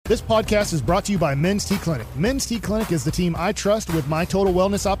This podcast is brought to you by Men's T Clinic. Men's T Clinic is the team I trust with my total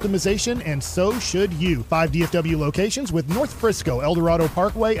wellness optimization, and so should you. 5 DFW locations with North Frisco, El Dorado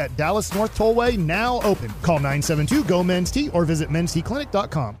Parkway at Dallas North Tollway now open. Call 972-GO-MEN'S-T or visit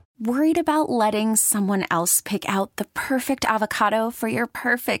mensteclinic.com. Worried about letting someone else pick out the perfect avocado for your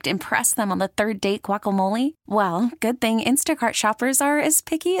perfect impress them on the third date guacamole? Well, good thing Instacart shoppers are as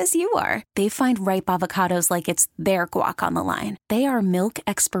picky as you are. They find ripe avocados like it's their guac on the line. They are milk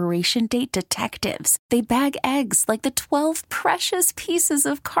expiration date detectives. They bag eggs like the 12 precious pieces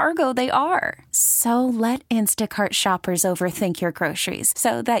of cargo they are. So let Instacart shoppers overthink your groceries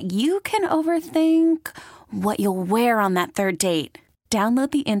so that you can overthink what you'll wear on that third date.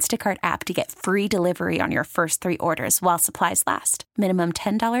 Download the Instacart app to get free delivery on your first 3 orders while supplies last. Minimum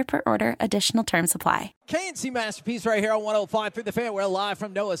 $10 per order. Additional terms apply. K&C Masterpiece right here on 105 through the fan. We're live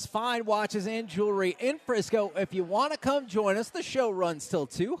from Noah's Fine Watches and Jewelry in Frisco. If you want to come join us, the show runs till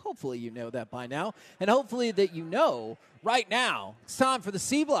 2. Hopefully you know that by now. And hopefully that you know right now it's time for the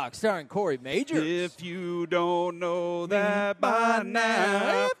C Block starring Corey Majors. If you don't know that by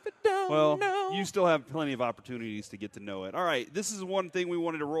now. Well, you still have plenty of opportunities to get to know it. All right, this is one thing we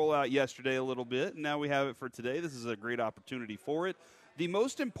wanted to roll out yesterday a little bit, and now we have it for today. This is a great opportunity for it. The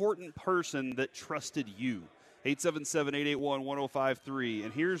most important person that trusted you, 877-881-1053,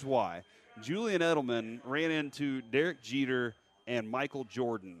 and here's why. Julian Edelman ran into Derek Jeter and Michael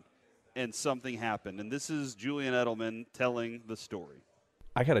Jordan, and something happened. And this is Julian Edelman telling the story.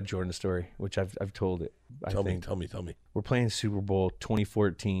 I got a Jordan story, which I've told it. Tell me. We're playing Super Bowl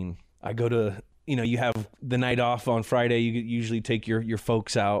 2014. I go to, you have the night off on Friday. You usually take your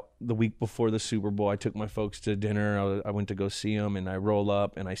folks out the week before the Super Bowl. I took my folks to dinner. I went to go see them, and I roll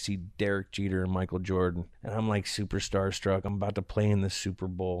up, and I see Derek Jeter and Michael Jordan. And I'm like super starstruck. I'm about to play in the Super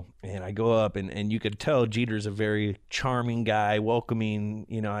Bowl. And I go up, and you could tell Jeter's a very charming guy, welcoming.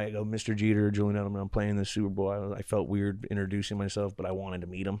 I go, Mr. Jeter, Julian Edelman, I'm playing the Super Bowl. I felt weird introducing myself, but I wanted to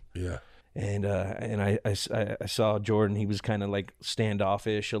meet him. Yeah. And I saw Jordan. He was kind of like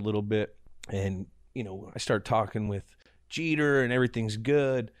standoffish a little bit. And, I start talking with Jeter and everything's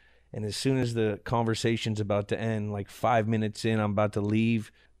good. And as soon as the conversation's about to end, like 5 minutes in, I'm about to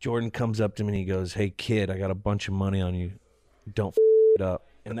leave, Jordan comes up to me and he goes, "Hey, kid, I got a bunch of money on you. Don't it up."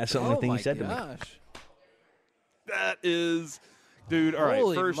 And that's the only thing he said to me. That is... Dude, all right,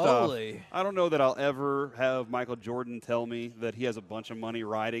 Holy first moly. off, I don't know that I'll ever have Michael Jordan tell me that he has a bunch of money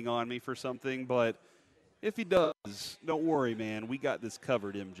riding on me for something, but if he does, don't worry, man. We got this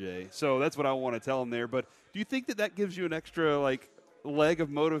covered, MJ. So that's what I want to tell him there. But do you think that gives you an extra, leg of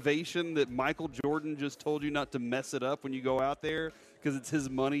motivation that Michael Jordan just told you not to mess it up when you go out there because it's his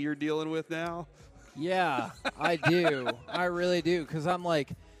money you're dealing with now? Yeah, I do. I really do, because I'm like,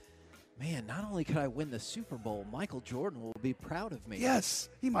 man, not only could I win the Super Bowl, Michael Jordan will be proud of me. Yes,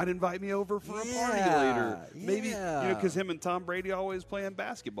 he might invite me over for a party later. Maybe, because him and Tom Brady always playing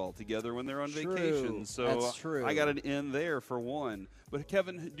basketball together when they're on vacation. So that's true. I got an in there for one. But,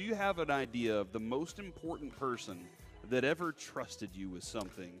 Kevin, do you have an idea of the most important person that ever trusted you with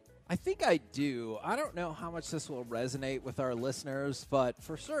something? I think I do. I don't know how much this will resonate with our listeners, but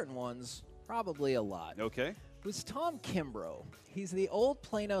for certain ones, probably a lot. Okay. It was Tom Kimbrough. He's the old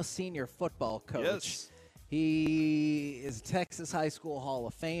Plano senior football coach. Yes. He is a Texas High School Hall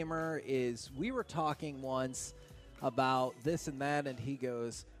of Famer. We were talking once about this and that, and he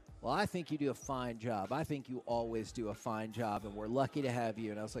goes, "Well, I think you do a fine job. I think you always do a fine job, and we're lucky to have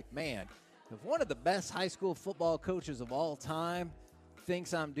you." And I was like, man, if one of the best high school football coaches of all time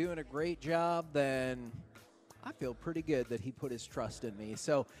thinks I'm doing a great job, then I feel pretty good that he put his trust in me.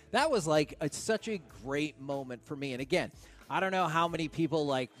 So that was such a great moment for me. And again, I don't know how many people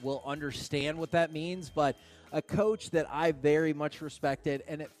will understand what that means, but a coach that I very much respected,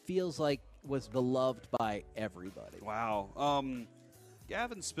 and it feels like was beloved by everybody. Wow.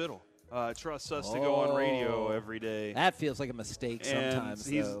 Gavin Spittle trusts us to go on radio every day. That feels like a mistake sometimes.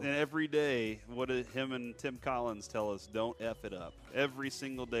 And every day, what did him and Tim Collins tell us? Don't F it up. Every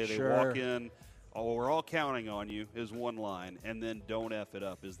single day they walk in. "Oh, we're all counting on you" is one line, and then "don't F it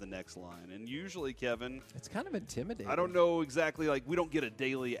up" is the next line. And usually, Kevin, it's kind of intimidating. I don't know exactly, we don't get a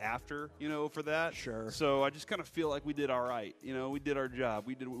daily after, for that. Sure. So I just kind of feel like we did all right. We did our job.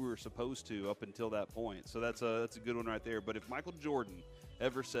 We did what we were supposed to up until that point. So that's a good one right there. But if Michael Jordan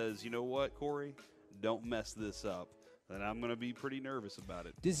ever says, "You know what, Corey, don't mess this up," then I'm going to be pretty nervous about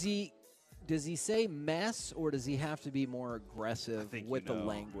it. Does he say mess, or does he have to be more aggressive with the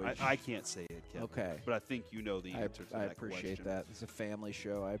language? I can't say it, Kevin. Okay. But I think you know the answer to that question. I appreciate that. It's a family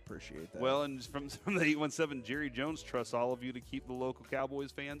show. I appreciate that. Well, and from the 817, Jerry Jones trusts all of you to keep the local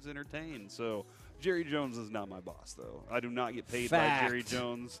Cowboys fans entertained. So Jerry Jones is not my boss, though. I do not get paid Fact. by Jerry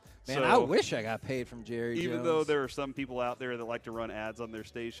Jones. Man, so I wish I got paid from Jerry Jones. even though there are some people out there that like to run ads on their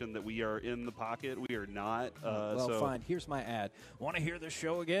station that we are in the pocket, we are not. Fine. Here's my ad. Want to hear the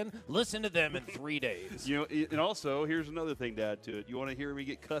show again? Listen to them in 3 days. And also, here's another thing to add to it. You want to hear me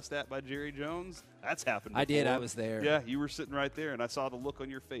get cussed at by Jerry Jones? That's happened before. I did. I was there. Yeah, you were sitting right there, and I saw the look on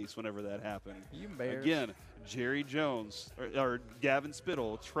your face whenever that happened. You embarrassed. Again, Jerry Jones or Gavin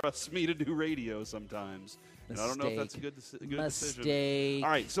Spittle trusts me to do radio sometimes. And I don't know if that's a good decision. All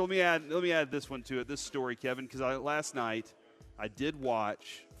right, so let me add this one to it, this story, Kevin, because last night I did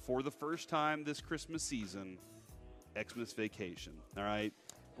watch, for the first time this Christmas season, Xmas Vacation. All right?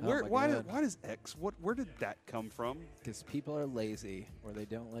 Why does X? Where did that come from? Because people are lazy or they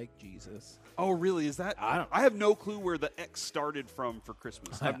don't like Jesus. Oh, really? Is that? I have no clue where the X started from for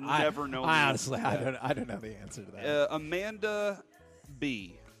Christmas. I've never known. Honestly, I don't know the answer to that. Amanda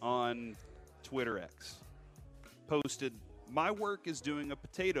B on Twitter X posted, "My work is doing a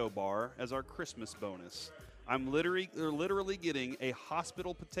potato bar as our Christmas bonus. I'm literally getting a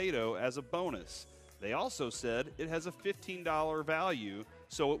hospital potato as a bonus. They also said it has a $15 value,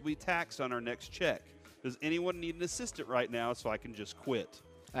 so it will be taxed on our next check. Does anyone need an assistant right now so I can just quit?"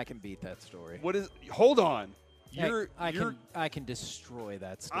 I can beat that story. Hold on. I can destroy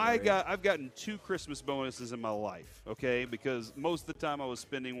that story. I've gotten 2 Christmas bonuses in my life, okay? Because most of the time I was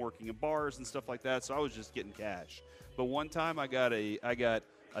spending working in bars and stuff like that, so I was just getting cash. But one time I got a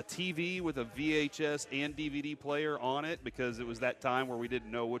TV with a VHS and DVD player on it because it was that time where we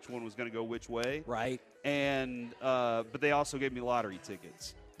didn't know which one was going to go which way. Right. And but they also gave me lottery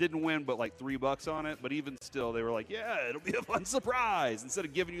tickets. Didn't win but like $3 on it, but even still they were like, "Yeah, it'll be a fun surprise," instead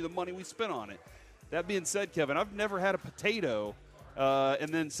of giving you the money we spent on it. That being said, Kevin, I've never had a potato and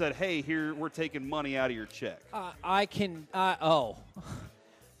then said, "Hey, here, we're taking money out of your check."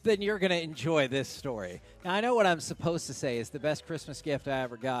 Then you're going to enjoy this story. Now, I know what I'm supposed to say is the best Christmas gift I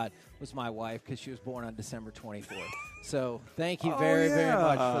ever got was my wife because she was born on December 24th. So thank you very, very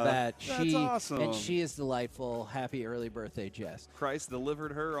much for that. That's awesome. And she is delightful. Happy early birthday, Jess. Christ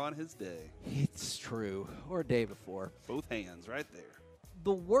delivered her on his day. It's true. Or a day before. Both hands right there.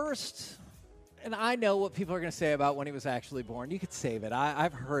 The worst, and I know what people are going to say about when he was actually born. You could save it.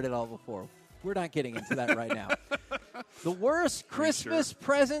 I've heard it all before. We're not getting into that right now. The worst Christmas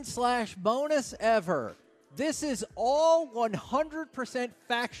present / bonus ever. This is all 100%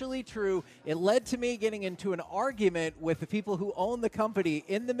 factually true. It led to me getting into an argument with the people who own the company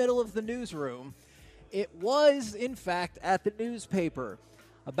in the middle of the newsroom. It was, in fact, at the newspaper.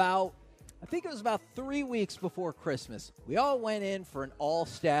 I think it was about 3 weeks before Christmas. We all went in for an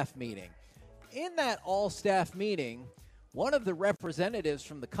all-staff meeting. In that all-staff meeting, one of the representatives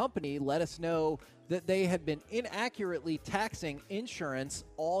from the company let us know that they had been inaccurately taxing insurance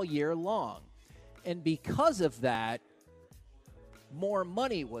all year long. And because of that, more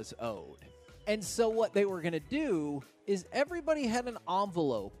money was owed. And so what they were going to do is everybody had an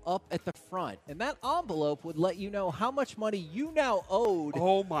envelope up at the front. And that envelope would let you know how much money you now owed.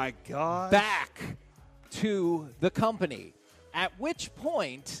 Oh, my God. Back to the company. At which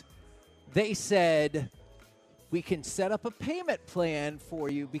point, they said, "We can set up a payment plan for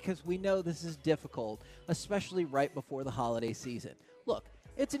you because we know this is difficult, especially right before the holiday season." Look,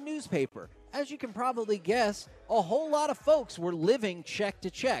 it's a newspaper. As you can probably guess, a whole lot of folks were living check to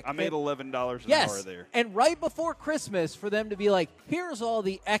check. I made $11 an hour there. And right before Christmas, for them to be like, "Here's all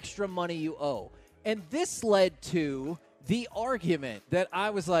the extra money you owe." And this led to the argument that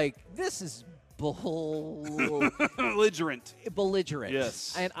I was like, this is belligerent.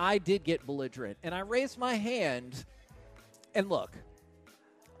 Yes. And I did get belligerent. And I raised my hand. And look,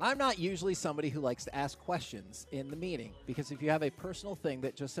 I'm not usually somebody who likes to ask questions in the meeting because if you have a personal thing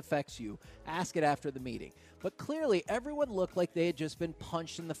that just affects you, ask it after the meeting. But clearly, everyone looked like they had just been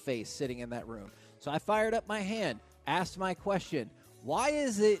punched in the face sitting in that room. So I fired up my hand, asked my question. Why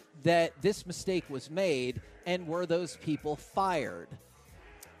is it that this mistake was made, and were those people fired?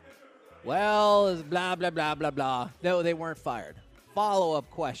 Well, blah, blah, blah, blah, blah. No, they weren't fired. Follow-up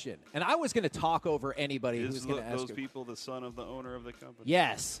question. And I was going to talk over anybody who was going to ask those people the son of the owner of the company?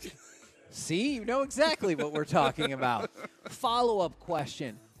 Yes. See, you know exactly what we're talking about. Follow-up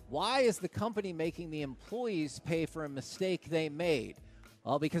question. Why is the company making the employees pay for a mistake they made?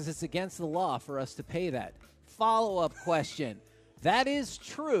 Well, because it's against the law for us to pay that. Follow-up question. That is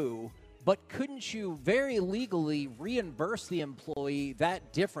true, but couldn't you very legally reimburse the employee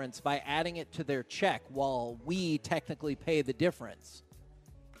that difference by adding it to their check while we technically pay the difference?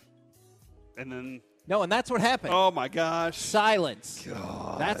 And then No, and that's what happened. Oh, my gosh. Silence.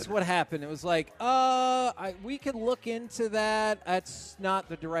 God. That's what happened. It was like, we could look into that. That's not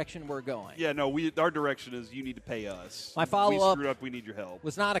the direction we're going. Yeah, no, our direction is you need to pay us. My follow-up we screwed up. We need your help.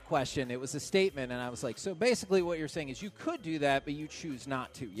 Was not a question. It was a statement, and I was like, so basically what you're saying is you could do that, but you choose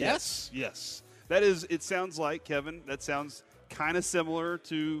not to. Yes? Yes. That is, it sounds like, Kevin, that sounds kind of similar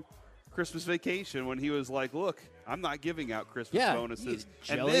to Christmas Vacation when he was like, look, I'm not giving out Christmas bonuses.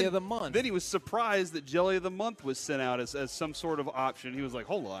 Jelly of the month. Then he was surprised that Jelly of the Month was sent out as some sort of option. He was like,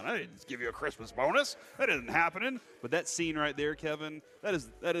 hold on, I didn't give you a Christmas bonus. That isn't happening. But that scene right there, Kevin,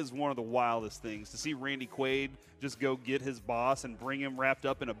 that is one of the wildest things. To see Randy Quaid just go get his boss and bring him wrapped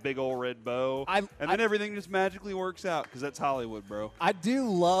up in a big old red bow. Then everything just magically works out because that's Hollywood, bro. I do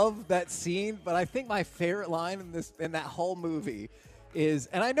love that scene, but I think my favorite line in that whole movie is,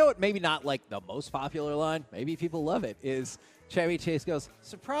 and I know it maybe not like the most popular line, maybe people love it, is Chevy Chase goes,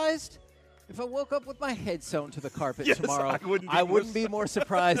 surprised? If I woke up with my head sewn to the carpet tomorrow, I wouldn't be more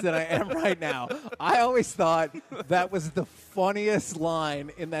surprised than I am right now. I always thought that was the funniest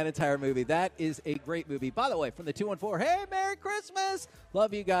line in that entire movie. That is a great movie. By the way, from the 214, hey, Merry Christmas.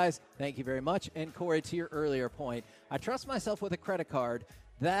 Love you guys. Thank you very much. And Corey, to your earlier point, I trust myself with a credit card.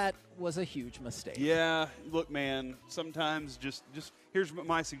 That was a huge mistake. Yeah, look, man, sometimes just here's what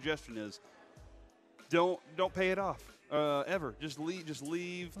my suggestion is. Don't pay it off ever. Just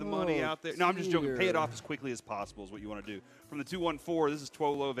leave the money out there. No, I'm just joking. Pay it off as quickly as possible is what you want to do. From the 214, this is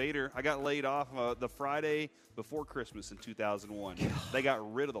Twolo Vader. I got laid off the Friday before Christmas in 2001. They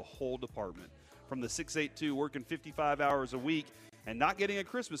got rid of the whole department. From the 682, working 55 hours a week and not getting a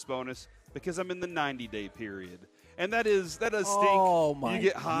Christmas bonus because I'm in the 90-day period. And that does stink. Oh, my You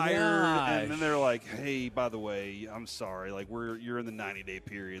get hired, gosh. and then they're like, hey, by the way, I'm sorry. Like, you're in the 90-day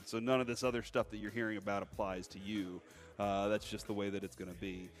period, so none of this other stuff that you're hearing about applies to you. That's just the way that it's going to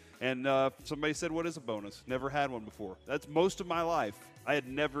be. And somebody said, what is a bonus? Never had one before. That's most of my life. I had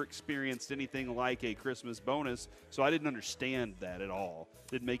never experienced anything like a Christmas bonus, so I didn't understand that at all.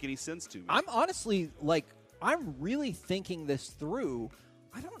 Didn't make any sense to me. I'm honestly, I'm really thinking this through.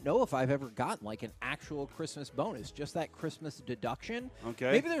 I don't know if I've ever gotten an actual Christmas bonus, just that Christmas deduction. Okay.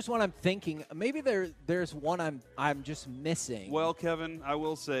 Maybe there's one I'm thinking. Maybe there's one I'm just missing. Well, Kevin, I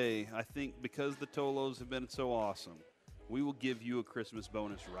will say, I think because the Tolos have been so awesome, we will give you a Christmas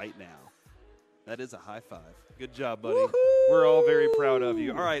bonus right now. That is a high five. Good job, buddy. Woo-hoo! We're all very proud of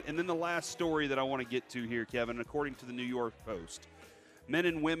you. All right, and then the last story that I want to get to here, Kevin, according to the New York Post, men,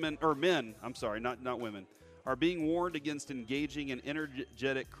 not women, are being warned against engaging in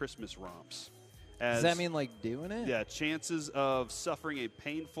energetic Christmas romps. Does that mean doing it? Yeah, chances of suffering a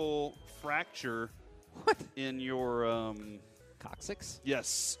painful fracture in your coccyx?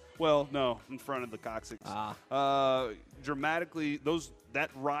 Yes. Well, no, in front of the coccyx. Dramatically,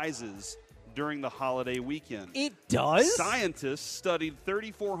 that rises during the holiday weekend. It does? Scientists studied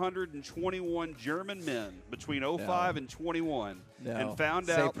 3,421 German men between 05 and 21 and found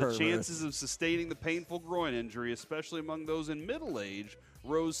out the chances of sustaining the painful groin injury, especially among those in middle age,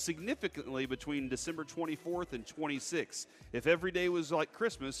 rose significantly between December 24th and 26th. If every day was like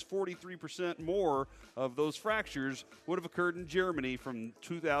Christmas, 43% more of those fractures would have occurred in Germany from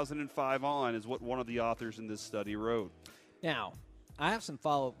 2005 on, is what one of the authors in this study wrote. Now, I have some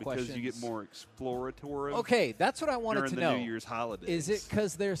follow-up questions. Because you get more exploratory. Okay, that's what I wanted to know. During the New Year's holidays. Is it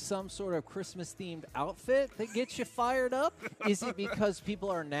because there's some sort of Christmas-themed outfit that gets you fired up? Is it because people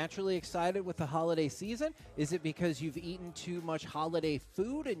are naturally excited with the holiday season? Is it because you've eaten too much holiday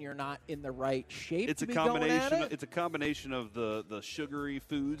food and you're not in the right shape to be going at it? It's a combination of the sugary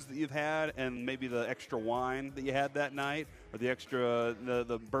foods that you've had and maybe the extra wine that you had that night, or the extra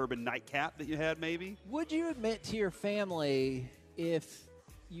the bourbon nightcap that you had maybe. Would you admit to your family if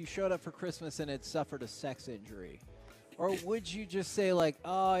you showed up for Christmas and had suffered a sex injury? Or would you just say,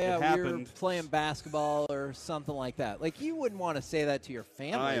 oh, yeah, we were playing basketball or something like that? You wouldn't want to say that to your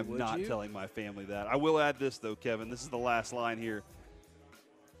family, I am not telling my family that. I will add this, though, Kevin. This is the last line here.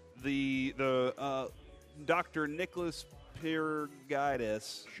 The Dr. Nicholas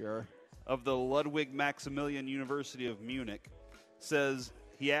Pirgaitis of the Ludwig Maximilian University of Munich says,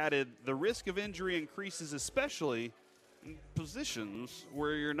 he added, the risk of injury increases especially in positions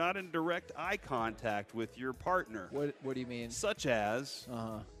where you're not in direct eye contact with your partner. What do you mean? Such as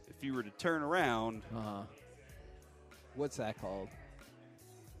if you were to turn around. What's that called?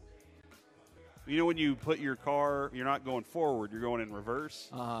 You know when you put your car, you're not going forward, you're going in reverse?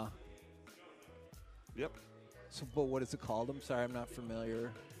 Yep. So, but what is it called? I'm sorry, I'm not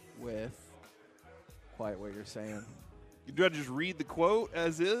familiar with quite what you're saying. Do I just read the quote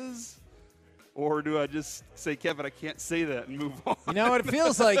as is? Or do I just say, Kevin, I can't say that and move on? You know, it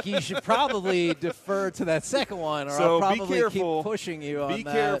feels like you should probably defer to that second one, or So I'll probably be careful. keep pushing you on that. Be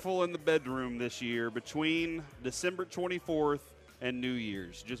careful in the bedroom this year between December 24th and New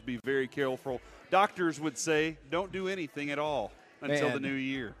Year's. Just be very careful. Doctors would say don't do anything at all until the new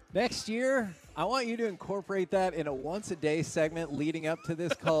year. Next year, I want you to incorporate that in a once-a-day segment leading up to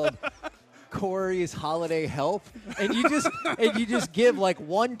this called Corey's Holiday Help, and you just give like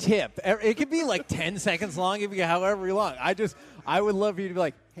one tip. It could be like 10 seconds long, if you however long. I would love for you to be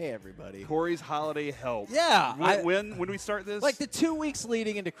like, hey everybody, Corey's Holiday Help. Yeah. When we start this? Like the 2 weeks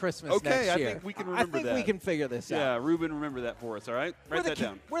leading into Christmas next year. I think we can remember that. I think we can figure this out. Yeah, Ruben, remember that for us, all right? Write that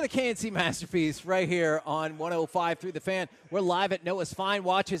down. We're the K&C Masterpiece right here on 105 through the Fan. We're live at Noah's Fine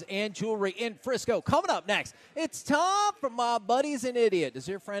Watches and Jewelry in Frisco. Coming up next, it's time for My Buddy's an Idiot. Does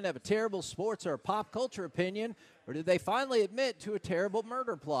your friend have a terrible sports or pop culture opinion, or did they finally admit to a terrible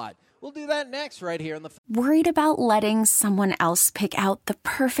murder plot? We'll do that next right here on the Worried about letting someone else pick out the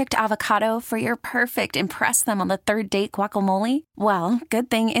perfect avocado for your perfect impress them on the third date guacamole? Well, good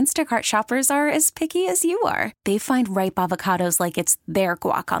thing Instacart shoppers are as picky as you are. They find ripe avocados like it's their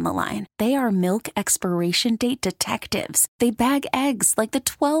guac on the line. They are milk expiration date detectives. They bag eggs like the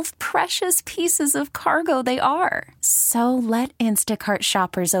 12 precious pieces of cargo they are. So let Instacart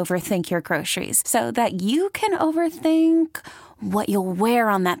shoppers overthink your groceries so that you can overthink what you'll wear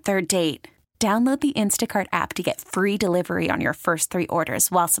on that third date. Download the Instacart app to get free delivery on your first 3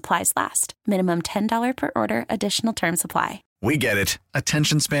 orders while supplies last. Minimum $10 per order. Additional terms apply. We get it.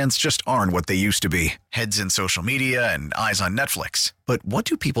 Attention spans just aren't what they used to be. Heads in social media and eyes on Netflix. But what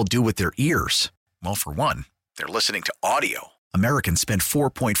do people do with their ears? Well, for one, they're listening to audio. Americans spend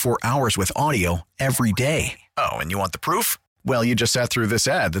 4.4 hours with audio every day. Oh, and you want the proof? Well, you just sat through this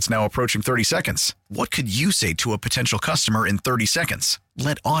ad that's now approaching 30 seconds. What could you say to a potential customer in 30 seconds?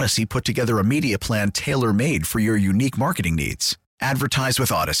 Let Odyssey put together a media plan tailor-made for your unique marketing needs. Advertise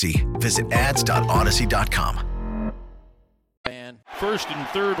with Odyssey. Visit ads.odyssey.com. First and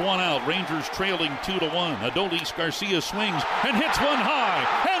third, one out. Rangers trailing 2-1. Adolis Garcia swings and hits one high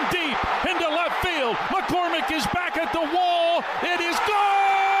and deep into left field. McCormick is back at the wall. It is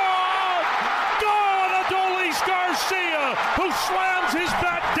gone! Gone! Adolis Garcia, who slams his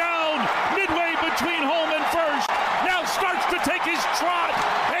bat down midway between home and first, now starts to take his trot.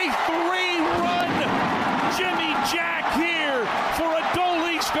 A 3-run Jimmy Jack here for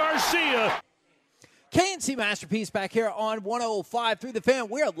Adolis Garcia. K&C Masterpiece back here on 105 through the Fan.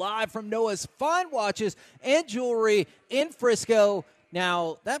 We're live from Noah's Fine Watches and Jewelry in Frisco.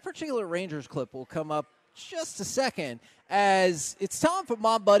 Now, that particular Rangers clip will come up just a second as it's time for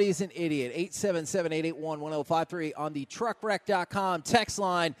My Buddy's an Idiot. 877-881-1053 on the truckwreck.com text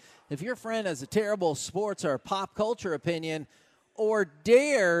line. If your friend has a terrible sports or pop culture opinion or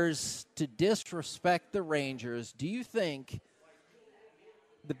dares to disrespect the Rangers, do you think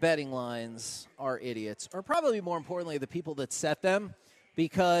the betting lines are idiots, or probably more importantly, the people that set them?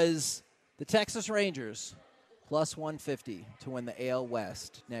 Because the Texas Rangers, plus 150 to win the AL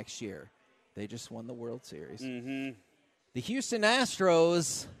West next year. They just won the World Series. Mm-hmm. The Houston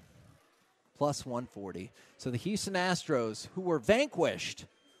Astros, plus 140. So the Houston Astros, who were vanquished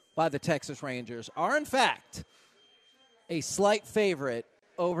by the Texas Rangers, are in fact a slight favorite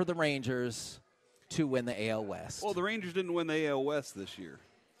over the Rangers to win the AL West. Well, the Rangers didn't win the AL West this year.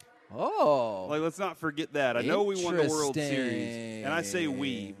 Oh. Let's not forget that. I know we won the World Series. And I say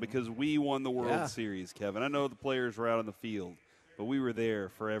we because we won the World Series, Kevin. I know the players were out on the field, but we were there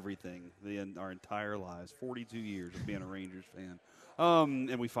for everything our entire lives, 42 years of being a Rangers fan.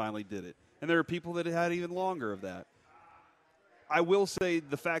 And we finally did it. And there are people that had even longer of that. I will say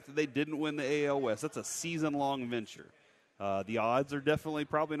the fact that they didn't win the AL West, that's a season-long venture. The odds are definitely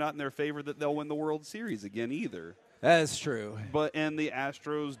probably not in their favor that they'll win the World Series again either. That's true. And the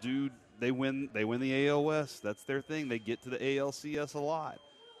Astros, dude, they win the AL West. That's their thing. They get to the ALCS a lot.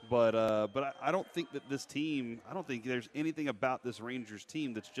 But I don't think that this team, I don't think there's anything about this Rangers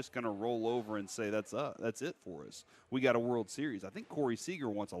team that's just going to roll over and say that's it for us. We got a World Series. I think Corey Seager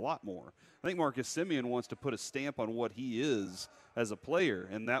wants a lot more. I think Marcus Semien wants to put a stamp on what he is as a player,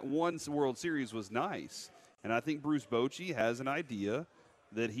 and that one World Series was nice. And I think Bruce Bochy has an idea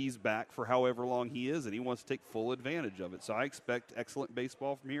that he's back for however long he is, and he wants to take full advantage of it. So I expect excellent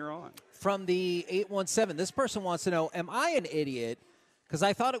baseball from here on. From the 817, this person wants to know, am I an idiot? Because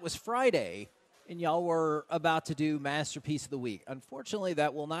I thought it was Friday, and y'all were about to do Masterpiece of the Week. Unfortunately,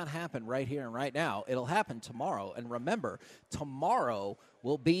 that will not happen right here and right now. It'll happen tomorrow. And remember, tomorrow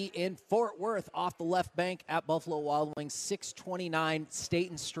will be in Fort Worth off the left bank at Buffalo Wild Wings, 629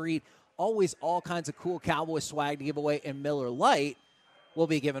 Staten Street. Always all kinds of cool Cowboy swag to give away in Miller Lite. we'll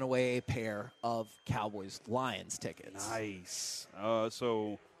be giving away a pair of Cowboys-Lions tickets. Nice.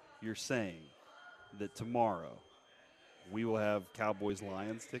 So you're saying that tomorrow we will have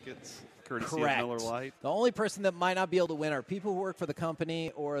Cowboys-Lions tickets, courtesy Correct. of Miller Lite? The only person that might not be able to win are people who work for the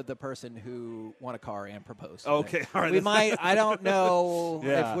company or the person who won a car and proposed. Okay, all right. We might. I don't know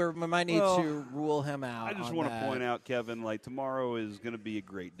Yeah. if we might need to rule him out. I just want to point out, Kevin, like tomorrow is going to be a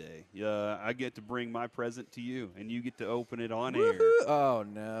great day. I get to bring my present to you, and you get to open it on air. Oh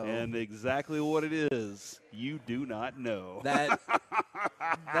no! And exactly what it is, you do not know.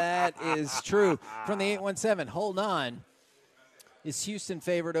 That is true. From the 817, hold on. Is Houston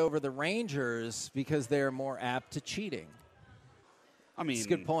favored over the Rangers because they're more apt to cheating? I mean, it's a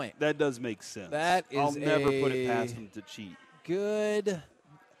good point. That does make sense. That is I'll never put it past them to cheat. Good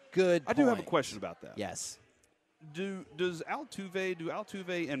I do have a question about that. Yes. Do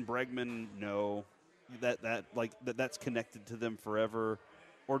Altuve and Bregman know that's connected to them forever?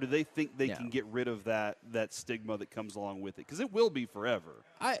 Or do they think they can get rid of that stigma that comes along with it? Because it will be forever,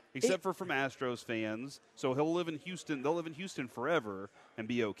 except for from Astros fans. So he'll live in Houston. They'll live in Houston forever and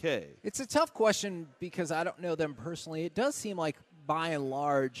be okay. It's a tough question because I don't know them personally. It does seem like, by and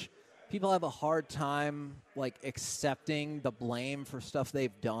large, people have a hard time accepting the blame for stuff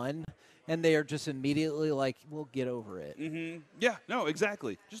they've done. And they are just immediately like, we'll get over it. Mm-hmm. Yeah, no,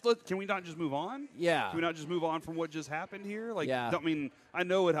 exactly. Can we not just move on? Yeah. Can we not just move on from what just happened here? Yeah. I mean, I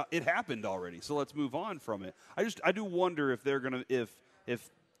know it happened already, so let's move on from it. I do wonder if they're gonna if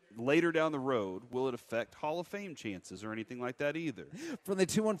later down the road will it affect Hall of Fame chances or anything like that either. From the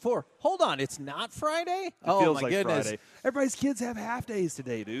 214, hold on, it's not Friday? It oh feels my like goodness! Friday. Everybody's kids have half days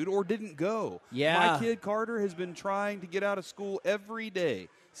today, dude, or didn't go. Yeah. My kid Carter has been trying to get out of school every day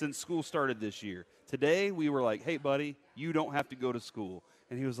since school started this year. Today, we were like, hey, buddy, you don't have to go to school.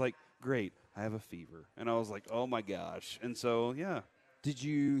 And he was like, great, I have a fever. And I was like, oh, my gosh. And so, yeah. Did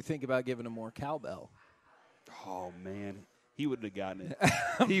you think about giving him more cowbell? Oh, man. He wouldn't have gotten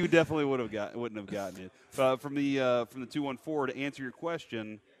it. He definitely wouldn't have gotten it. From the 214, to answer your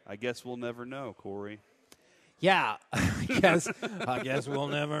question, I guess we'll never know, Corey. Yeah, I guess we'll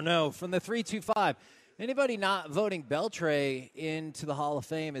never know. From the 325, anybody not voting Beltre into the Hall of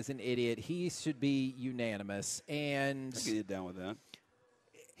Fame is an idiot. He should be unanimous. And I can get down with that.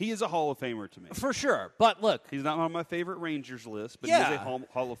 He is a Hall of Famer to me. For sure. But look, he's not on my favorite Rangers list, but he is a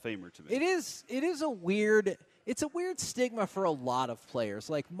Hall of Famer to me. It is a weird stigma for a lot of players,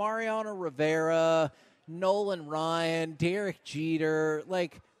 like Mariano Rivera, Nolan Ryan, Derek Jeter,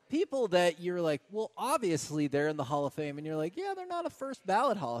 people that you're like, well, obviously they're in the Hall of Fame, and you're like, yeah, they're not a first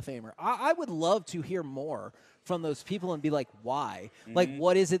ballot Hall of Famer. I would love to hear more from those people and be like, why? Mm-hmm.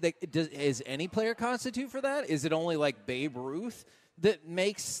 What is it that is any player constitute for that? Is it only like Babe Ruth that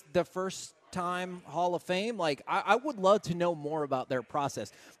makes the first time Hall of Fame? I would love to know more about their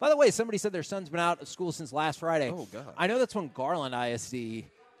process. By the way, somebody said their son's been out of school since last Friday. Oh, God. I know that's when Garland ISD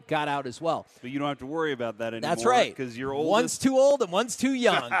got out as well. But you don't have to worry about that anymore. That's right. Because you're old. One's too old and one's too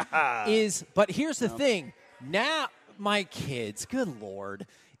young. But here's the thing. Now, my kids, good Lord,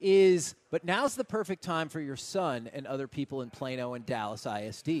 but now's the perfect time for your son and other people in Plano and Dallas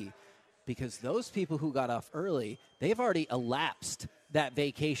ISD. Because those people who got off early, they've already elapsed that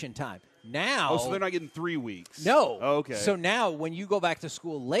vacation time. Now, so they're not getting 3 weeks. No. Oh, okay. So now when you go back to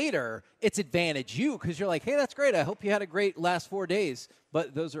school later, it's advantage you because you're like, hey, that's great. I hope you had a great last 4 days.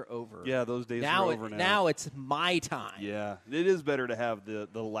 But those are over. Yeah, those days are over now. Now it's my time. Yeah. It is better to have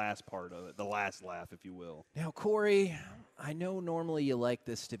the last part of it, the last laugh, if you will. Now, Corey, I know normally you like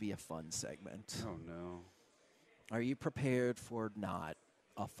this to be a fun segment. Oh, no. Are you prepared for not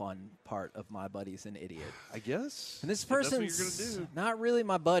a fun part of My Buddy's an Idiot? I guess. And this person's person's that's what you're gonna do. Not really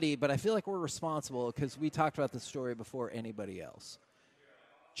my buddy, but I feel like we're responsible because we talked about this story before anybody else.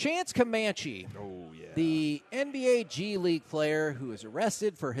 Chance Comanche, the NBA G League player who was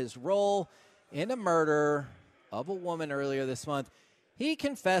arrested for his role in a murder of a woman earlier this month, he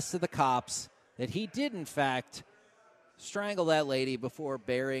confessed to the cops that he did, in fact, strangle that lady before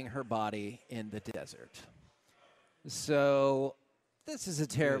burying her body in the desert. So this is a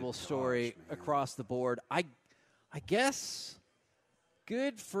terrible story across the board. I guess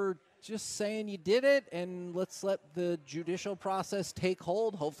good for just saying you did it, and let's let the judicial process take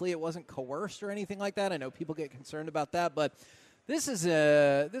hold. Hopefully it wasn't coerced or anything like that. I know people get concerned about that, but this is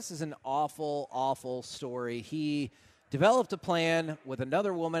an awful, awful story. He developed a plan with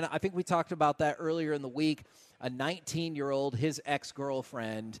another woman. I think we talked about that earlier in the week, a 19-year-old, his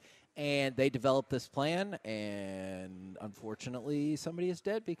ex-girlfriend, and they developed this plan, and unfortunately, somebody is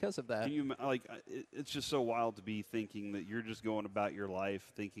dead because of that. It's just so wild to be thinking that you're just going about your life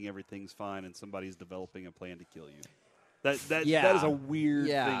thinking everything's fine and somebody's developing a plan to kill you. That Yeah. is a weird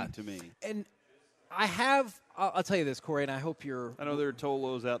Yeah. thing to me. And I'll tell you this, Corey, and I hope you're. I know there are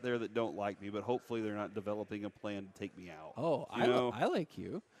Tolos out there that don't like me, but hopefully they're not developing a plan to take me out. Oh, You I like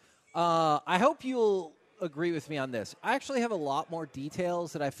you. I hope you'll agree with me on this. I actually have a lot more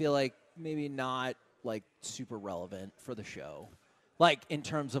details that I feel like maybe not like super relevant for the show, like in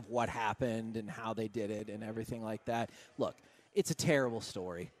terms of what happened and how they did it and everything like that. Look, it's a terrible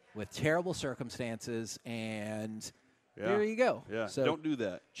story with terrible circumstances, and there you go. Yeah, So don't do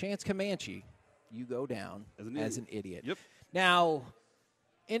that. Chance Comanche, you go down as an idiot. Yep. Now,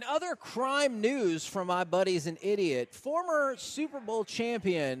 in other crime news from my buddies an idiot, former Super Bowl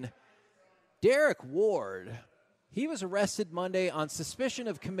champion Derek Ward, he was arrested Monday on suspicion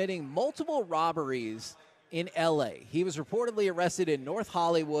of committing multiple robberies in L.A. He was reportedly arrested in North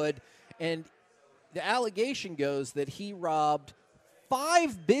Hollywood, and the allegation goes that he robbed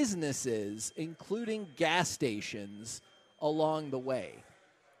 5 businesses, including gas stations, along the way.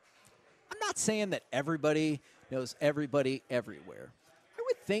 I'm not saying that everybody knows everybody everywhere. I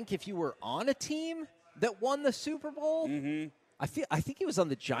would think if you were on a team that won the Super Bowl, I think he was on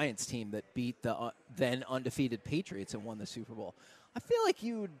the Giants team that beat the then undefeated Patriots and won the Super Bowl. I feel like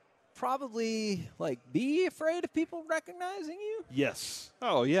you would probably be afraid of people recognizing you. Yes.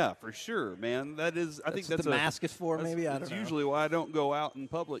 Oh yeah, for sure, man. I think that's what the mask is for. Maybe I don't know. That's usually why I don't go out in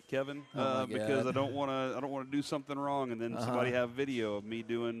public, Kevin, because God. I don't want to do something wrong and then somebody have video of me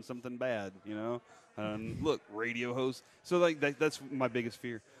doing something bad. Look, radio host. So that's my biggest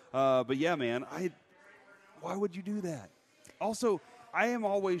fear. But yeah, man, why would you do that? Also, I am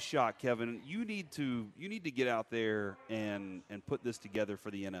always shocked, Kevin. You need to get out there and put this together for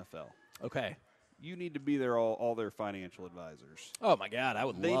the NFL. Okay. You need to be there all their financial advisors. Oh my God, I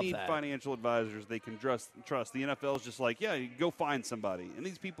would love that. They need financial advisors they can trust. The NFL is just like, yeah, you go find somebody, and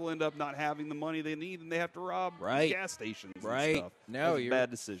these people end up not having the money they need, and they have to rob gas stations. And stuff. No, you're a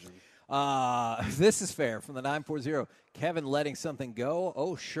bad decision. This is fair from the 940. Kevin letting something go.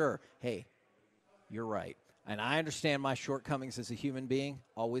 Oh sure. Hey, you're right. And I understand my shortcomings as a human being,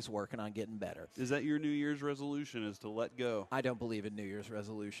 always working on getting better. Is that your New Year's resolution, is to let go? I don't believe in New Year's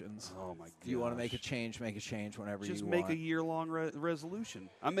resolutions. Oh, my God. If you want to make a change whenever you want. Just make a year-long resolution.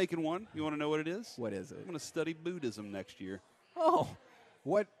 I'm making one. You want to know what it is? What is it? I'm going to study Buddhism next year. Oh,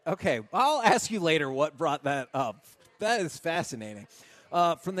 what? Okay, I'll ask you later what brought that up. That is fascinating.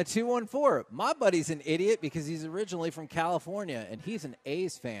 From the 214, my buddy's an idiot because he's originally from California, and he's an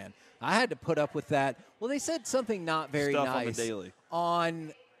A's fan. I had to put up with that. Well, they said something not very Stuff nice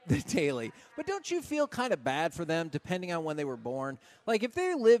on the Daily. But don't you feel kind of bad for them, depending on when they were born? Like, if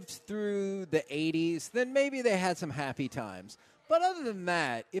they lived through the 80s, then maybe they had some happy times. But other than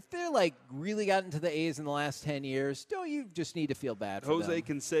that, if they're, really got into the A's in the last 10 years, don't you just need to feel bad for them? Jose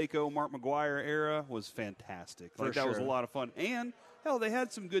Canseco, Mark McGuire era was fantastic. That was a lot of fun. And, hell, they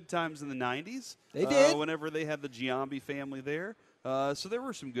had some good times in the 90s. They did. Whenever they had the Giambi family there. So there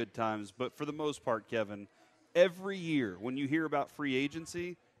were some good times. But for the most part, Kevin, every year when you hear about free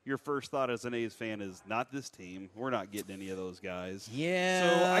agency, your first thought as an A's fan is, not this team. We're not getting any of those guys. Yeah.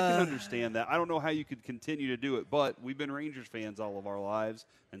 So I can understand that. I don't know how you could continue to do it, but we've been Rangers fans all of our lives,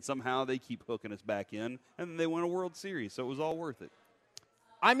 and somehow they keep hooking us back in, and then they win a World Series, so it was all worth it.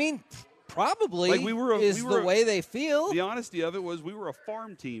 I mean, probably the way they feel. The honesty of it was we were a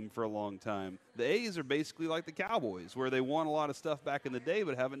farm team for a long time. The A's are basically like the Cowboys, where they won a lot of stuff back in the day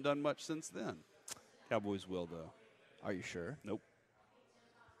but haven't done much since then. Cowboys will, though. Are you sure? Nope.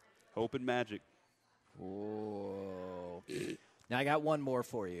 Hope and magic. Whoa. Now I got one more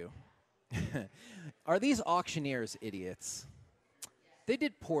for you. Are these auctioneers idiots? They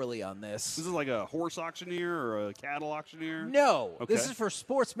did poorly on this. This is like a horse auctioneer or a cattle auctioneer? No. Okay. This is for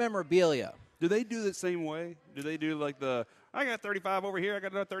sports memorabilia. Do they do the same way? Do they do I got 35 over here, I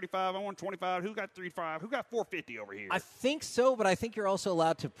got another 35, I want 25, who got 35, who got 450 over here? I think so, but I think you're also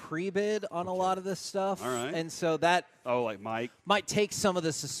allowed to pre-bid on a lot of this stuff. All right. And so that like Mike? Might take some of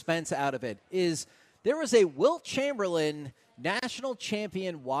the suspense out of it. There was a Wilt Chamberlain National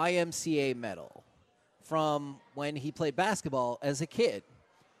Champion YMCA medal from when he played basketball as a kid.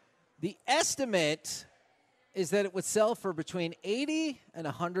 The estimate is that it would sell for between $80,000 and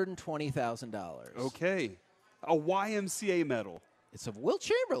 $120,000. Okay. A YMCA medal. It's of Wilt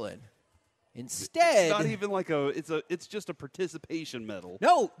Chamberlain. Instead, it's not even like it's just a participation medal.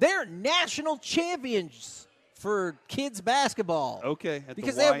 No, they're national champions for kids basketball. Okay.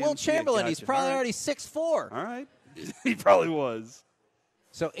 Because they have Wilt Chamberlain. Gotcha. He's probably already 6'4". All right. He probably was.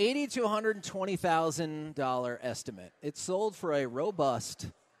 So $80,000 to $120,000 estimate. It sold for a robust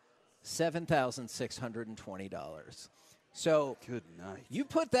 $7,620. So good night. You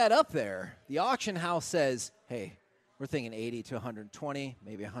put that up there. The auction house says, "Hey, We're thinking 80 to 120,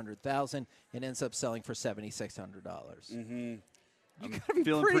 maybe 100,000. It ends up selling for $7,600. Mm-hmm. I'm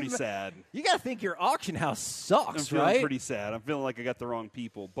feeling pretty sad. You got to think your auction house sucks, I'm feeling right? pretty sad. I'm feeling like I got the wrong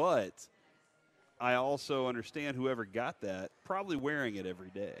people. But I also understand whoever got that probably wearing it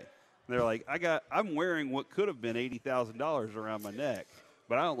every day. They're like, I'm wearing what could have been $80,000 around my neck,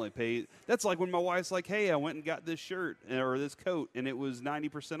 but I only paid. That's like when my wife's like, hey, I went and got this shirt or this coat, and it was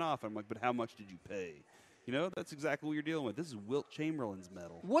 90% off. I'm like, but how much did you pay? You know, that's exactly what you're dealing with. This is Wilt Chamberlain's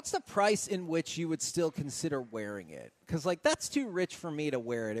medal. What's the price in which you would still consider wearing it? Because, like, that's too rich for me to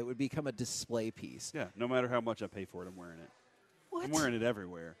wear it. It would become a display piece. Yeah, no matter how much I pay for it, I'm wearing it. What? I'm wearing it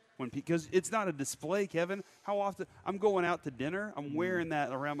everywhere. Because it's not a display, Kevin. How often? I'm going out to dinner. I'm wearing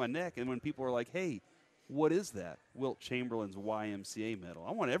that around my neck. And when people are like, hey, what is that? Wilt Chamberlain's YMCA medal.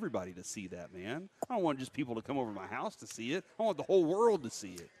 I want everybody to see that, man. I don't want just people to come over to my house to see it. I want the whole world to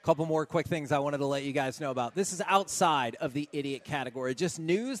see it. Couple more quick things I wanted to let you guys know about. This is outside of the idiot category. Just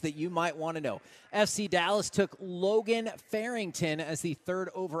news that you might want to know. FC Dallas took Logan Farrington as the 3rd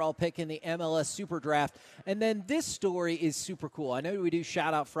overall pick in the MLS Super Draft. And then this story is super cool. I know we do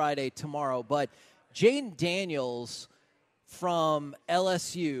Shout Out Friday tomorrow, but Jaden Daniels from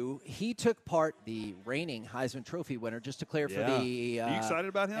LSU, he took part, the reigning Heisman Trophy winner, just declared for the Are you excited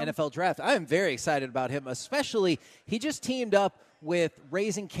about him? NFL draft. I am very excited about him, especially he just teamed up with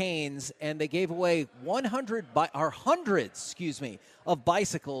Raising Cane's, and they gave away hundreds of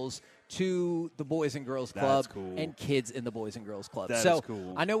bicycles to the Boys and Girls Club and kids in the Boys and Girls Club. That is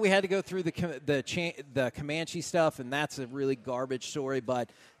cool. I know we had to go through the Comanche stuff, and that's a really garbage story, but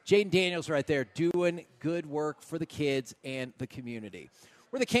Jaden Daniels right there doing good work for the kids and the community.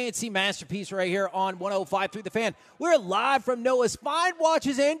 We're the K&C Masterpiece right here on 105.3 The Fan. We're live from Noah's Fine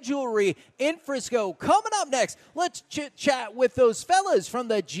Watches and Jewelry in Frisco. Coming up next, let's chit-chat with those fellas from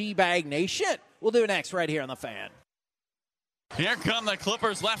the GBAG Nation. We'll do it next right here on The Fan. Here come the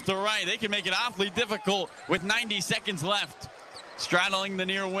Clippers left to right. They can make it awfully difficult with 90 seconds left. Straddling the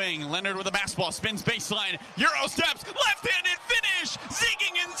near wing. Leonard with a basketball. Spins baseline. Euro steps. Left-handed finish.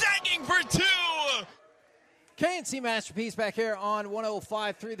 Zigging and zagging for 2. K&C Masterpiece back here on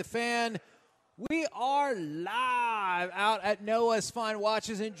 105.3 The Fan. We are live out at Noah's Fine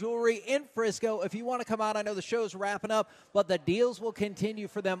Watches and Jewelry in Frisco. If you want to come out, I know the show's wrapping up, but the deals will continue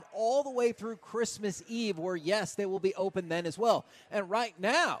for them all the way through Christmas Eve, where, yes, they will be open then as well. And right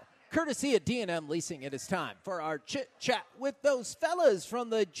now, courtesy of D&M Leasing, it is time for our chit-chat with those fellas from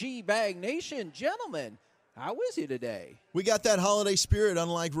the GBAG Nation. Gentlemen, how is you today? We got that holiday spirit,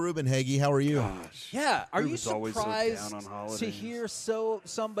 unlike Ruben. Hagee, how are you? Gosh. Yeah, are Ruben's you always so surprised down on holidays. to hear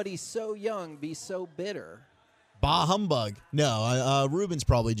somebody so young be so bitter? Bah humbug. No, Ruben's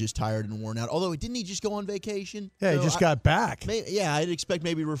probably just tired and worn out. Although, didn't he just go on vacation? Yeah, he just got back. I'd expect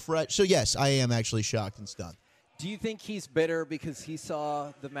maybe refresh. So, yes, I am actually shocked and stunned. Do you think he's bitter because he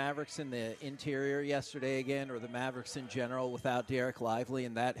saw the Mavericks in the interior yesterday again, or the Mavericks in general without Derek Lively,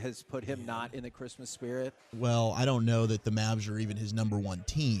 and that has put him not in the Christmas spirit? Well, I don't know that the Mavs are even his number one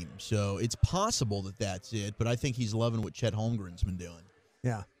team, so it's possible that that's it, but I think he's loving what Chet Holmgren's been doing.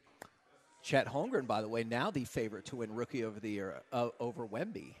 Yeah. Chet Holmgren, by the way, now the favorite to win Rookie of the Year over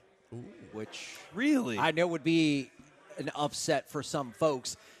Wemby, which Really? I know would be an upset for some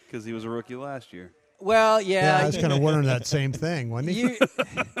folks. Because he was a rookie last year. Well, yeah. I was kind of wondering that same thing, wasn't he?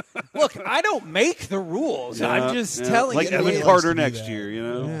 Look, I don't make the rules. I'm just telling like you. Evan Carter next year, you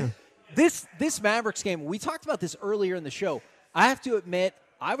know? Yeah. This Mavericks game, we talked about this earlier in the show. I have to admit,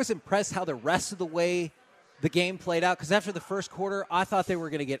 I was impressed how the rest of the way the game played out, because after the first quarter, I thought they were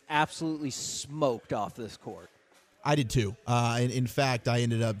going to get absolutely smoked off this court. I did too. In fact, I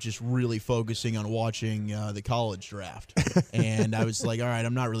ended up just really focusing on watching the college draft. And I was like, all right,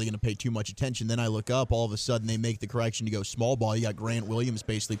 I'm not really going to pay too much attention. Then I look up, all of a sudden they make the correction to go small ball. You got Grant Williams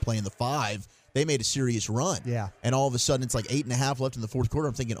basically playing the 5. They made a serious run. Yeah. And all of a sudden it's like 8.5 left in the fourth quarter.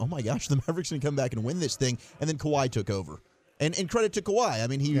 I'm thinking, oh my gosh, the Mavericks going to come back and win this thing. And then Kawhi took over. And credit to Kawhi. I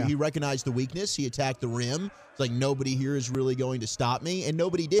mean, he recognized the weakness. He attacked the rim. It's like, nobody here is really going to stop me. And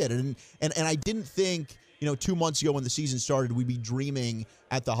nobody did. And I didn't think, 2 months ago when the season started, we'd be dreaming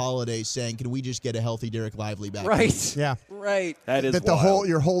at the holidays saying, can we just get a healthy Derek Lively back? Right. Yeah. Right. That is that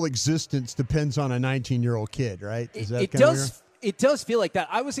your whole existence depends on a 19-year-old kid, right? Is that it kind of does. It does feel like that.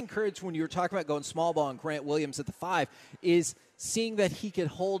 I was encouraged when you were talking about going small ball and Grant Williams at the 5, is seeing that he could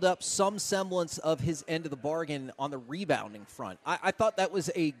hold up some semblance of his end of the bargain on the rebounding front. I thought that was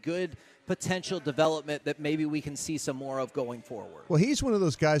a good potential development that maybe we can see some more of going forward. Well, he's one of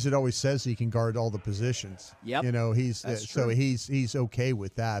those guys that always says he can guard all the positions. Yep. He's so he's okay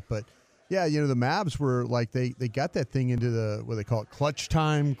with that. But yeah, the Mavs were like they got that thing into the what they call it, clutch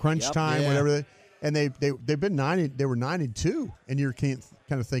time, crunch time, whatever. And they've been 9. They were 9-2, and you're kind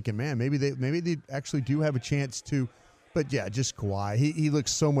of thinking, man, maybe they actually do have a chance to. But yeah, just Kawhi. He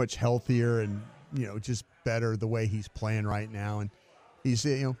looks so much healthier and just better the way he's playing right now. And he's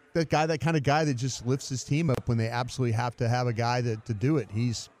that kind of guy that just lifts his team up when they absolutely have to have a guy to do it.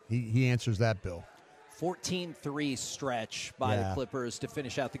 He answers that bill. 14-3 stretch by the Clippers to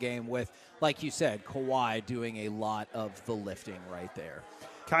finish out the game with, like you said, Kawhi doing a lot of the lifting right there.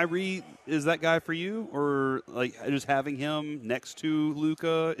 Kyrie is that guy for you, or like just having him next to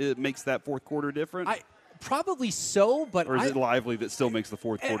Luka, it makes that fourth quarter different? Probably so, but or is it Lively that still makes the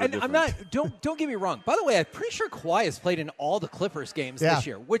fourth quarter different? I'm not. Don't get me wrong. By the way, I'm pretty sure Kawhi has played in all the Clippers games this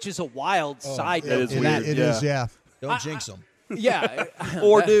year, which is a wild side note. It is. Don't jinx them. Yeah,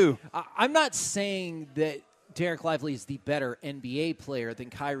 or do. I'm not saying that Derek Lively is the better NBA player than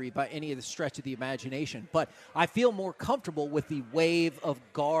Kyrie by any of the stretch of the imagination, but I feel more comfortable with the wave of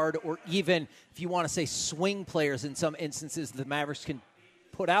guard, or even, if you want to say, swing players in some instances the Mavericks can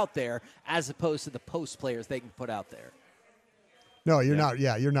put out there, as opposed to the post players they can put out there. No, you're not.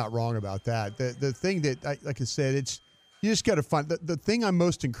 Yeah, you're not wrong about that. The thing that, like I said, you just got to find the thing I'm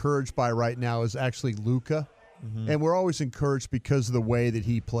most encouraged by right now is actually Luka. Mm-hmm. And we're always encouraged because of the way that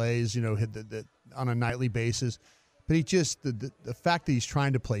he plays, on a nightly basis. But he just the fact that he's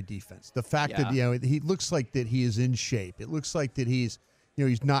trying to play defense, the fact that he looks like that he is in shape. It looks like that he's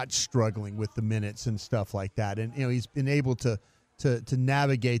he's not struggling with the minutes and stuff like that. And he's been able to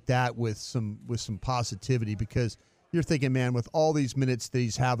navigate that with some positivity, because you're thinking, man, with all these minutes that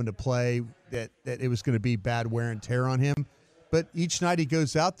he's having to play, that it was going to be bad wear and tear on him. But each night he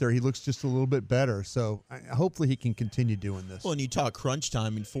goes out there, he looks just a little bit better. So hopefully he can continue doing this. Well, and you talk crunch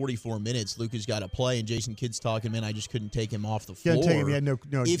time in 44 minutes. Luka's got to play, and Jason Kidd's talking, man, I just couldn't take him off the floor. He had no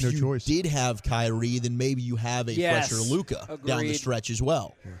if you choice. Did have Kyrie, then maybe you have a fresher Luka down the stretch as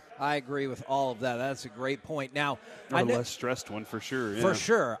well. Yeah. I agree with all of that. That's a great point. Now, a less stressed one for sure. Yeah. For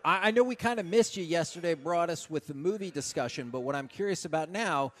sure. I know we kind of missed you yesterday, brought us with the movie discussion, but what I'm curious about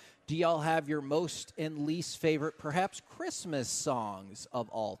now, do y'all have your most and least favorite, perhaps, Christmas songs of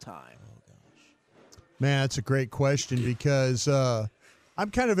all time? Oh, gosh. Man, that's a great question, because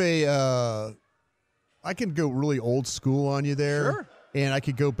I'm kind of I can go really old school on you there. Sure. And I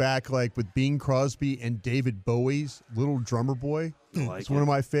could go back like with Bing Crosby and David Bowie's Little Drummer Boy. It's one of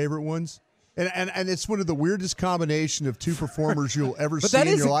my favorite ones. And it's one of the weirdest combination of two performers you'll ever see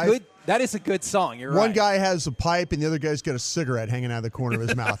in your life. That is a good song. You're One right. guy has a pipe and the other guy's got a cigarette hanging out of the corner of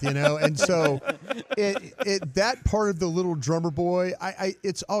his mouth, And so that part of the Little Drummer Boy,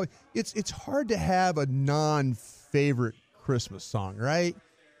 it's hard to have a non-favorite Christmas song, right?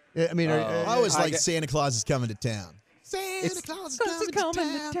 I mean, I always like Santa Claus is Coming to Town. Santa Claus is coming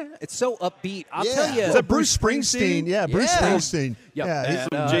to town. It's so upbeat. I'll tell you. Is that Bruce Springsteen? Yeah, Bruce Springsteen. Yep. Yeah,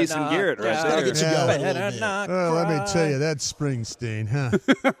 some Jason Garrett right there. Get you going a little bit. Let me tell you, that's Springsteen, huh?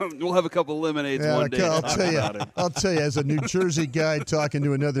 We'll have a couple of lemonades one day. I'll tell you, as a New Jersey guy talking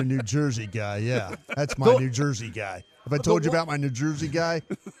to another New Jersey guy, that's my New Jersey guy. Have I told you about my New Jersey guy?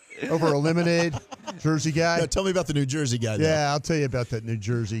 Over a lemonade, Jersey guy? No, tell me about the New Jersey guy, though. Yeah, I'll tell you about that New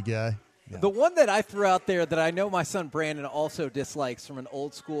Jersey guy. Yeah. The one that I threw out there that I know my son Brandon also dislikes from an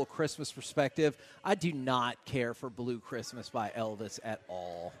old school Christmas perspective, I do not care for Blue Christmas by Elvis at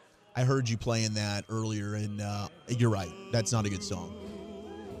all. I heard you playing that earlier, and you're right. That's not a good song.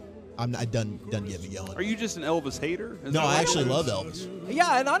 I'm not done get me going. Are you just an Elvis hater? No, I actually love Elvis.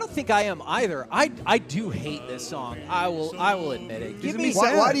 Yeah, and I don't think I am either. I do hate this song. I will admit it.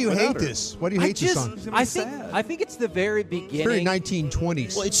 Why do you hate this? Why do you hate this song? I think it's the very beginning. It's very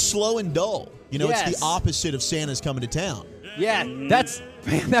 1920s. Well, it's slow and dull. It's the opposite of Santa's Coming to Town. Yeah, that's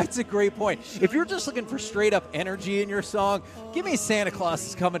a great point. If you're just looking for straight up energy in your song, give me Santa Claus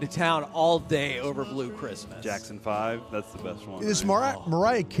is Coming to Town all day over Blue Christmas. Jackson 5, that's the best one. Is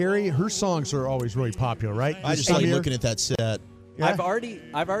Mariah Carey, her songs are always really popular, right? I just like looking at that set. Yeah. I've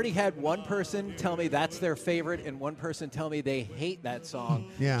already had one person tell me that's their favorite and one person tell me they hate that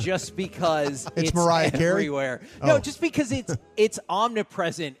song just because it's Mariah Carey? everywhere. No, just because it's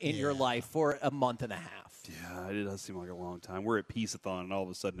omnipresent in your life for a month and a half. Yeah, it does seem like a long time. We're at Peace-a-thon, and all of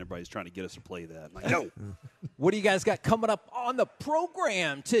a sudden everybody's trying to get us to play that. I'm like, no. What do you guys got coming up on the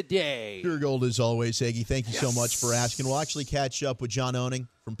program today? Pure gold as always, Eggy. Thank you so much for asking. We'll actually catch up with John Owning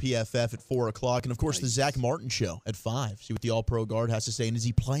from PFF at 4 o'clock. And, of course, the Zach Martin Show at 5. See what the All-Pro guard has to say. And is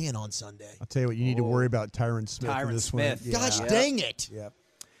he playing on Sunday? I'll tell you what, you need to worry about Tyron Smith. Tyron Smith. One. Gosh dang it. Yep.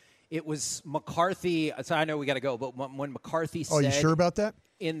 It was McCarthy. So I know we got to go, but when McCarthy said... Oh, you sure about that?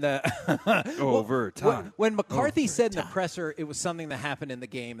 in the overtime. When McCarthy said in the presser it was something that happened in the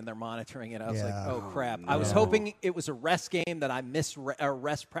game and they're monitoring it, I was like, oh crap. I was hoping it was a rest game that I or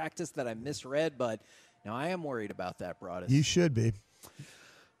rest practice that I misread, but now I am worried about that, Broadus. You should be.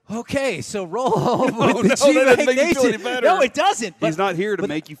 Okay, so roll home with the GBAG Nation. No, it doesn't. He's not here to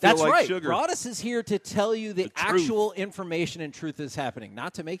make you feel that's like right. sugar. Broadus is here to tell you the actual information and truth is happening,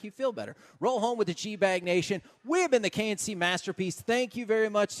 not to make you feel better. Roll home with the GBAG Nation. We have been the K&C Masterpiece. Thank you very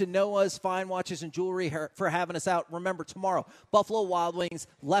much to Noah's Fine Watches and Jewelry for having us out. Remember, tomorrow, Buffalo Wild Wings,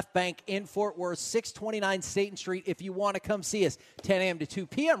 Left Bank in Fort Worth, 629 Staten Street. If you want to come see us, 10 a.m. to 2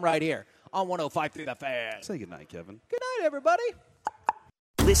 p.m. right here on 105.3 The Fan. Say goodnight, Kevin. Good night, everybody.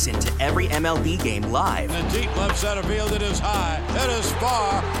 Listen to every MLB game live. In the deep left center field, it is high, it is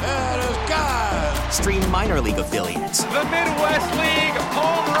far, it is gone. Stream minor league affiliates. The Midwest League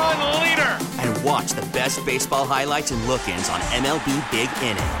home run leader. And watch the best baseball highlights and look-ins on MLB Big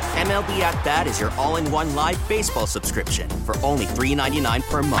Inning. MLB At Bat is your all-in-one live baseball subscription for only $3.99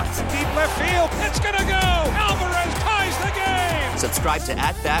 per month. Deep left field, it's gonna go. Alvarez ties the game. Subscribe to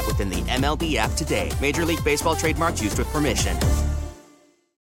At Bat within the MLB app today. Major League Baseball trademarks used with permission.